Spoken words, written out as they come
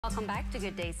Welcome back to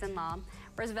Good Days in Law.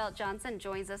 Roosevelt Johnson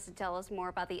joins us to tell us more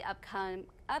about the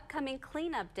upcoming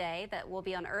cleanup day that will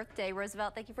be on Earth Day.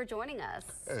 Roosevelt, thank you for joining us.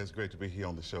 It's great to be here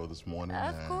on the show this morning.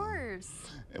 Of course.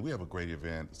 And we have a great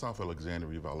event. South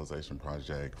Alexandria Revitalization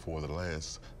Project for the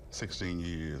last 16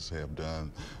 years have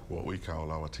done what we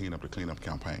call our Teen Up to Clean Up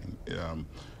campaign.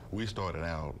 We started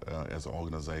out as an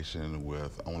organization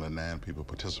with only 9 people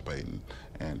participating,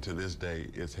 and to this day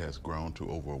it has grown to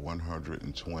over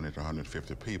 120 to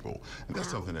 150 people. And that's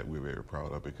something that we're very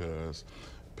proud of, because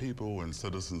people and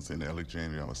citizens in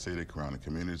Alexandria, our city, around the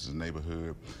communities and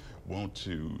neighborhood, want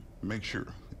to make sure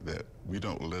that we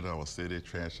don't litter our city,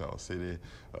 trash our city,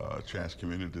 trash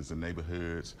communities and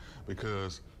neighborhoods,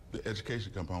 because the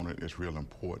education component is real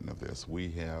important of this. We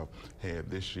have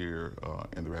had this year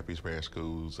in the Rapid Parish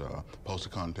schools poster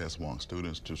contests among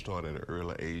students to start at an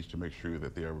early age to make sure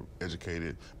that they're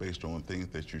educated based on things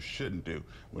that you shouldn't do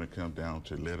when it comes down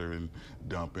to littering,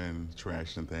 dumping,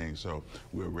 trash and things. So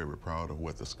we're very proud of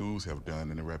what the schools have done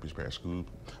and the Rapid Parish School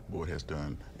Board has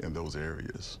done in those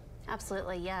areas.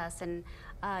 Absolutely, yes. And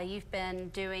you've been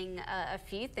doing a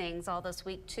few things all this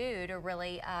week, too, to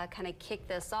really kind of kick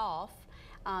this off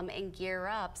and gear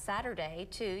up. Saturday,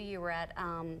 too, you were at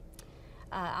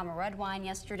Red Wine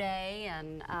yesterday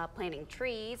and planting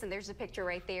trees, and there's a picture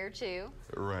right there, too.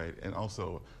 Right, and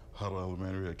also Huddle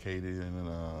Elementary, Acadian,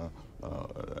 and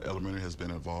Elementary has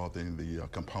been involved in the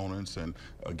components, and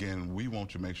again, we want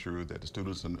to make sure that the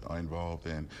students are involved.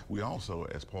 And we also,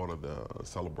 as part of the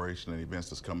celebration and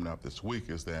events that's coming up this week,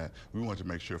 is that we want to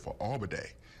make sure for Arbor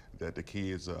Day that the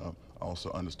kids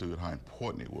also understood how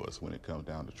important it was when it comes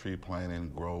down to tree planting,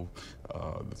 growth,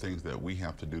 the things that we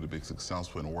have to do to be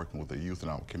successful in working with the youth in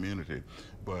our community.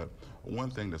 But one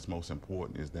thing that's most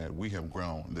important is that we have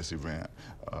grown this event.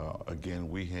 Again,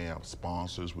 we have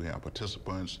sponsors, we have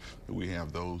participants, we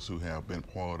have those who have been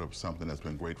part of something that's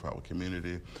been great for our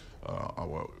community.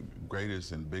 Our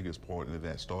greatest and biggest partner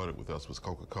that started with us was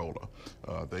Coca-Cola.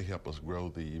 They helped us grow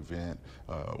the event.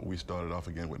 We started off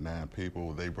again with 9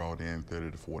 people. They brought in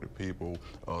 30 to 40 people,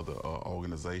 other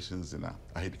organizations, and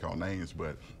I hate to call names,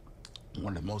 but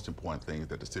one of the most important things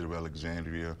that the city of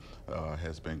Alexandria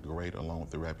has been great, along with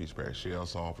the Rapid Parish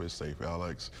Sheriff's Office, Safe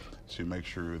Alex, to make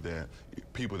sure that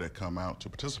people that come out to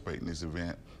participate in this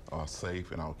event are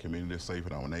safe in our community, safe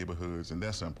in our neighborhoods, and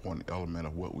that's an important element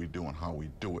of what we do and how we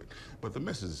do it. But the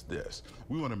message is this: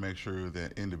 we want to make sure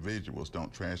that individuals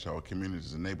don't trash our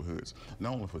communities and neighborhoods,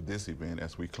 not only for this event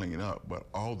as we clean up, but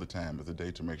all the time is a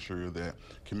day to make sure that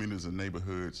communities and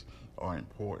neighborhoods are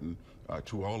important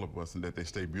to all of us, and that they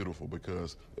stay beautiful,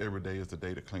 because every day is the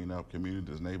day to clean up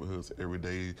communities, neighborhoods. Every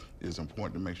day is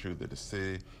important to make sure that the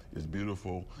city is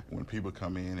beautiful. And when people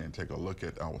come in and take a look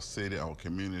at our city, our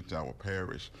community, our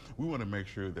parish, we want to make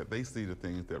sure that they see the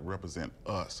things that represent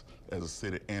us as a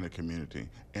city and a community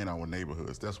and our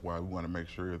neighborhoods. That's why we want to make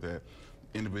sure that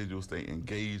individuals stay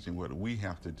engaged in what we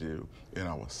have to do in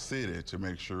our city to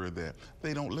make sure that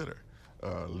they don't litter.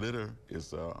 Litter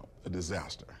is a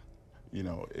disaster. You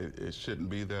know, it shouldn't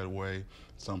be that way.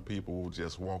 Some people will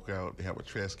just walk out, they have a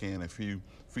trash can a few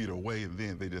feet away, and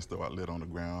then they just throw out litter on the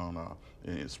ground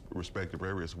in respective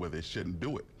areas where they shouldn't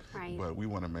do it. Right. But we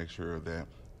want to make sure that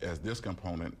as this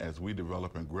component, as we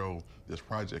develop and grow this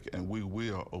project, and we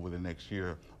will over the next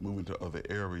year move into other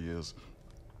areas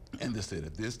in the city.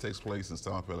 This takes place in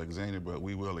South Alexandria, but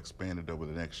we will expand it over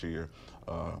the next year.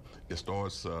 It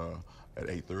starts at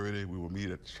 8:30. We will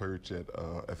meet at church at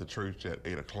the church at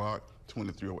 8 o'clock.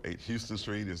 2308 Houston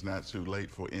Street. It's not too late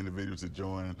for individuals to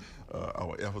join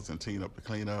our efforts and team up to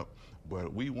clean up,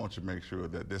 but we want to make sure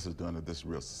that this is done and this is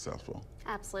real successful.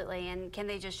 Absolutely. And can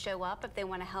they just show up if they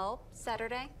want to help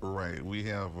Saturday? Right. We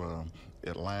have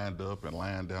it lined up and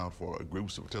lined out for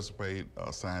groups to participate,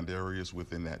 assigned areas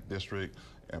within that district,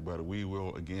 but we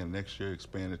will again next year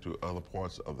expand it to other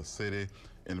parts of the city.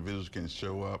 Individuals can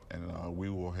show up, and we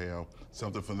will have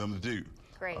something for them to do.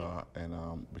 Great.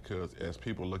 Because as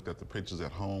people looked at the pictures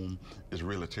at home, it's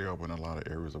really terrible in a lot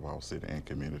of areas of our city and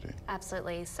community.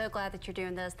 Absolutely. So glad that you're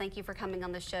doing this. Thank you for coming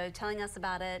on the show, telling us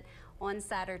about it on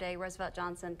Saturday. Roosevelt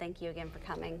Johnson, thank you again for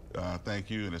coming.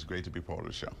 Thank you, and it's great to be part of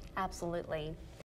the show. Absolutely.